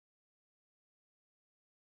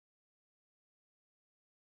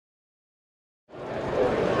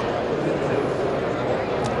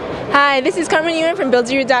Hi, this is Carmen Ewan from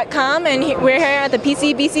BuildYou.com, and we're here at the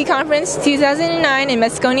PCBC Conference 2009 in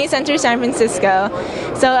Moscone Center, San Francisco.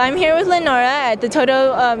 So I'm here with Lenora at the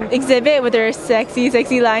Toto exhibit with her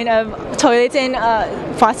sexy line of toilets and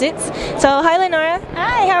faucets. So hi, Lenora.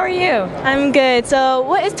 Hi, how are you? I'm good. So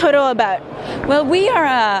what is Toto about? Well, we are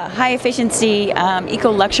a high-efficiency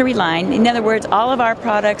eco-luxury line. In other words, all of our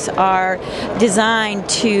products are designed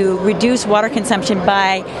to reduce water consumption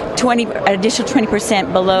by additional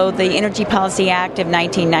 20% below the Energy Policy Act of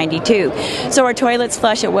 1992. So our toilets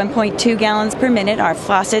flush at 1.2 gallons per minute, our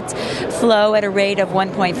faucets flow at a rate of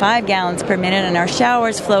 1.5 gallons per minute, and our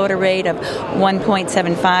showers flow at a rate of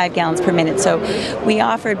 1.75 gallons per minute. So we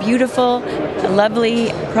offer beautiful,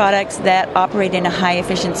 lovely products that operate in a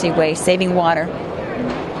high-efficiency way, saving water.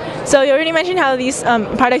 So you already mentioned how these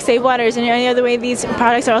products save water. Is there any other way these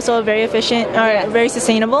products are also very efficient or very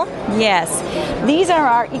sustainable? Yes. These are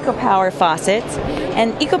our ecopower faucets,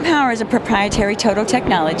 and ecopower is a proprietary Toto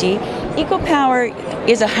technology. Ecopower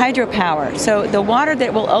is a hydropower, so the water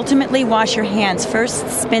that will ultimately wash your hands first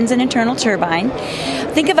spins an internal turbine.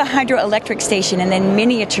 Think of a hydroelectric station and then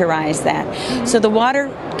miniaturize that. So the water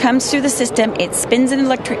comes through the system, it spins an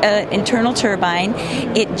internal turbine,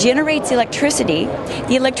 it generates electricity.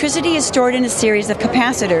 The electricity is stored in a series of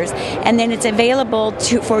capacitors, and then it's available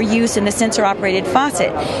for use in the sensor-operated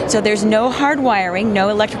faucet. So there's no hard wiring, no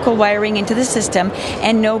electrical wiring into the system,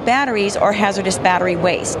 and no batteries or hazardous battery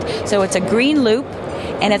waste. So it's a green loop,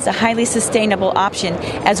 and it's a highly sustainable option,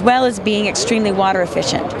 as well as being extremely water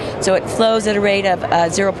efficient. So it flows at a rate of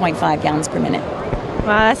 0.5 gallons per minute.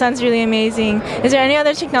 Wow, that sounds really amazing. Is there any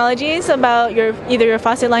other technologies about either your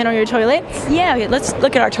faucet line or your toilets? Yeah, let's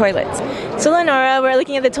look at our toilets. So Lenora, we're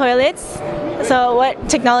looking at the toilets. So what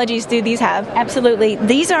technologies do these have? Absolutely.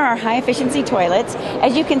 These are our high-efficiency toilets.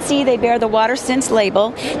 As you can see, they bear the watersense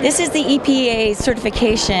label. This is the EPA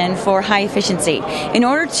certification for high efficiency. In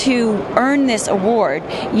order to earn this award,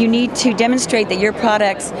 you need to demonstrate that your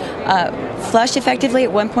products flush effectively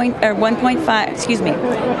at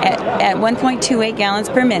 1.28 gallons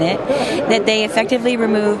per minute, that they effectively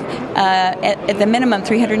remove at the minimum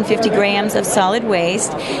 350 grams of solid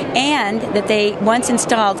waste, and that they, once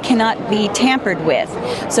installed, cannot be tampered with,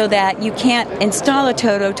 so that you can't install a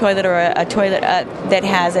Toto toilet or a toilet that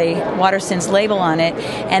has a watersense label on it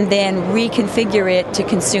and then reconfigure it to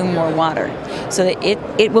consume more water. So that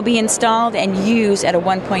it will be installed and used at a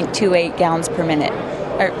 1.28 gallons per minute,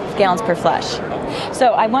 or gallons per flush.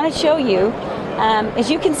 So I want to show you. As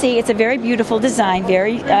you can see, it's a very beautiful design,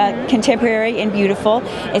 very contemporary and beautiful.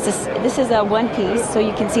 This is a one piece, so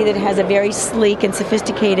you can see that it has a very sleek and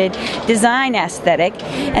sophisticated design aesthetic.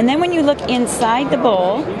 And then when you look inside the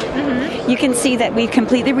bowl, you can see that we've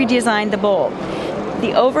completely redesigned the bowl.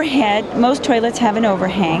 The overhead, most toilets have an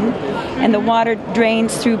overhang, and the water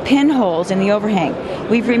drains through pinholes in the overhang.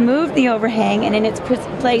 We've removed the overhang, and in its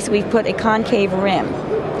place we've put a concave rim.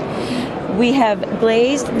 We have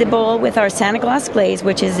glazed the bowl with our Santa Glace glaze,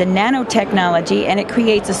 which is a nanotechnology, and it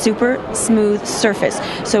creates a super smooth surface.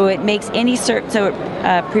 So it makes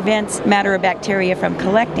prevents matter or bacteria from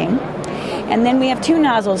collecting. And then we have two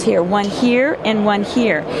nozzles here, one here and one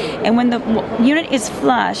here. And when the unit is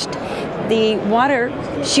flushed, the water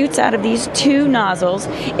shoots out of these two nozzles.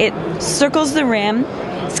 It circles the rim,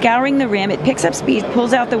 scouring the rim, it picks up speed,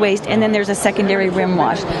 pulls out the waste, and then there's a secondary rim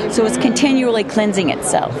wash. So it's continually cleansing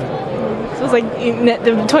itself. So it's like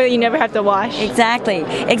the toilet you never have to wash. Exactly.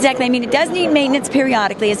 I mean, it does need maintenance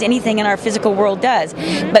periodically, as anything in our physical world does,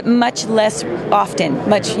 but much less often.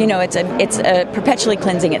 It's perpetually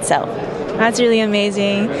cleansing itself. That's really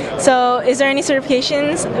amazing. So is there any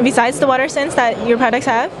certifications besides the watersense that your products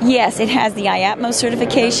have? Yes, it has the IAPMO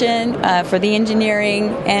certification for the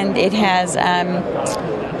engineering, and it has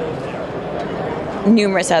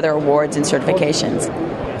numerous other awards and certifications.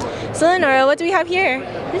 So Lenora, what do we have here?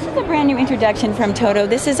 This is a brand new introduction from Toto.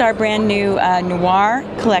 This is our brand new Noir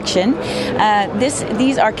collection.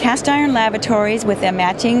 These are cast iron lavatories with a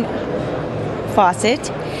matching faucet.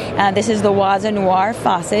 This is the Waza Noir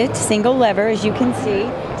Faucet, single lever, as you can see.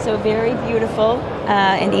 So very beautiful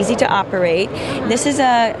and easy to operate. This is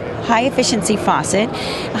a high efficiency faucet.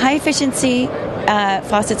 High efficiency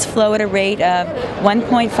faucets flow at a rate of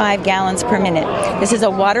 1.5 gallons per minute. This is a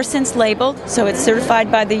watersense labeled, so it's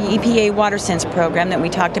certified by the EPA watersense program that we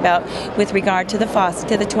talked about with regard to the faucet,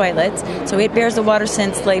 to the toilets. So it bears the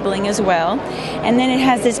watersense labeling as well. And then it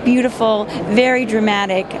has this beautiful, very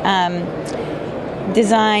dramatic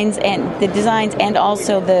designs and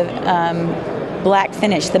also the black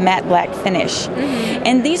finish, the matte black finish.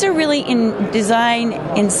 And these are really design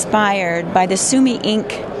inspired by the Sumi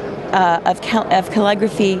ink of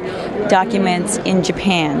calligraphy documents in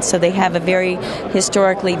Japan. So they have a very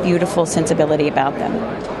historically beautiful sensibility about them.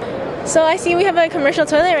 So I see we have a commercial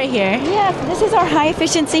toilet right here. Yes, this is our high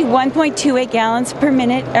efficiency 1.28 gallons per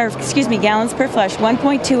minute, or excuse me, gallons per flush,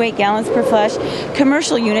 1.28 gallons per flush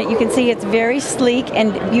commercial unit. You can see it's very sleek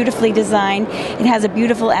and beautifully designed. It has a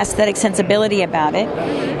beautiful aesthetic sensibility about it.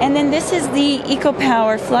 And then this is the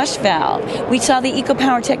ecopower flush valve. We saw the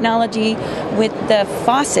ecopower technology with the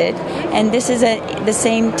faucet, and this is the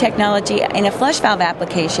same technology in a flush valve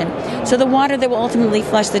application. So the water that will ultimately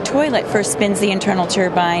flush the toilet first spins the internal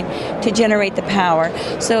turbine to generate the power.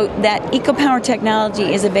 So that ecopower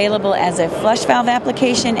technology is available as a flush valve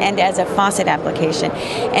application and as a faucet application.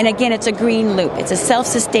 And again, it's a green loop. It's a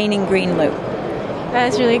self-sustaining green loop.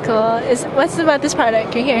 That's really cool. What's about this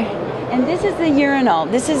product right here? And this is the urinal.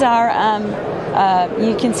 This is our,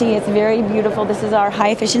 you can see it's very beautiful. This is our high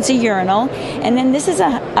efficiency urinal. And then this is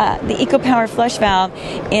the ecopower flush valve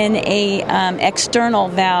in a external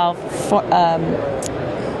valve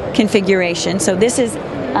configuration. So this is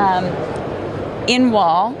in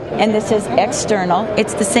wall, and this is external.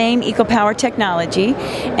 It's the same ecopower technology.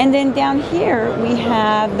 And then down here we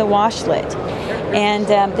have the washlet.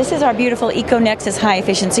 And this is our beautiful EcoNexus high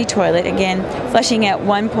efficiency toilet, again flushing at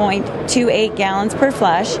 1.28 gallons per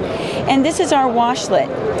flush. And this is our washlet.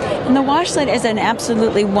 And the washlet is an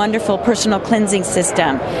absolutely wonderful personal cleansing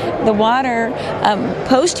system. The water,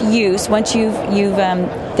 post-use, once you've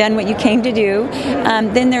done what you came to do,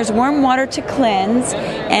 then there's warm water to cleanse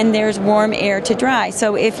and there's warm air to dry.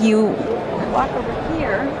 So if you walk over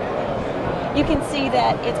here, you can see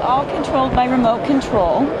that it's all controlled by remote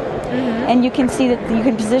control. And you can see that you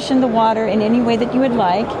can position the water in any way that you would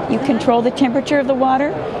like. You control the temperature of the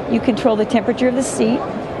water, you control the temperature of the seat,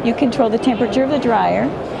 you control the temperature of the dryer.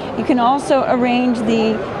 You can also arrange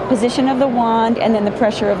the position of the wand and then the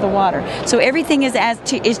pressure of the water. So everything is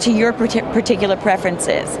to your particular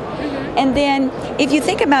preferences. And then if you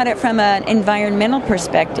think about it from an environmental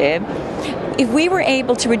perspective, if we were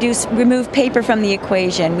able to remove paper from the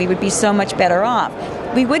equation, we would be so much better off.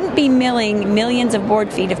 We wouldn't be milling millions of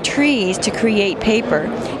board feet of trees to create paper,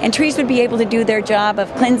 and trees would be able to do their job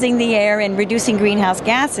of cleansing the air and reducing greenhouse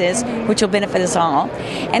gases, which will benefit us all.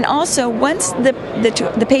 And also, once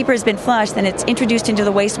the paper has been flushed, then it's introduced into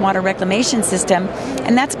the wastewater reclamation system,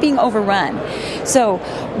 and that's being overrun. So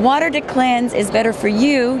water to cleanse is better for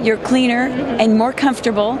you. You're cleaner and more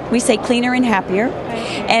comfortable. We say cleaner and happier.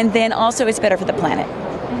 And then also it's better for the planet.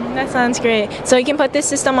 That sounds great. So you can put this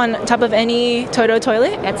system on top of any Toto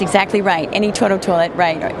toilet? That's exactly right. Any Toto toilet,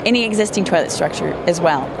 right. Or any existing toilet structure as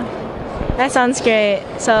well. That sounds great.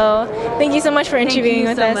 So thank you so much for interviewing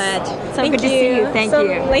with us. Thank you so much. So good to see you. Thank you.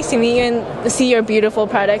 Nice to meet you and see your beautiful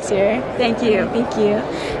products here. Thank you. Thank you.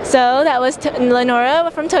 So that was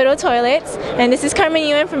Lenora from Toto Toilets, and this is Carmen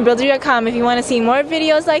Ewan from Builder.com. If you want to see more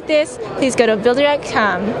videos like this, please go to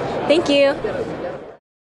Builder.com. Thank you.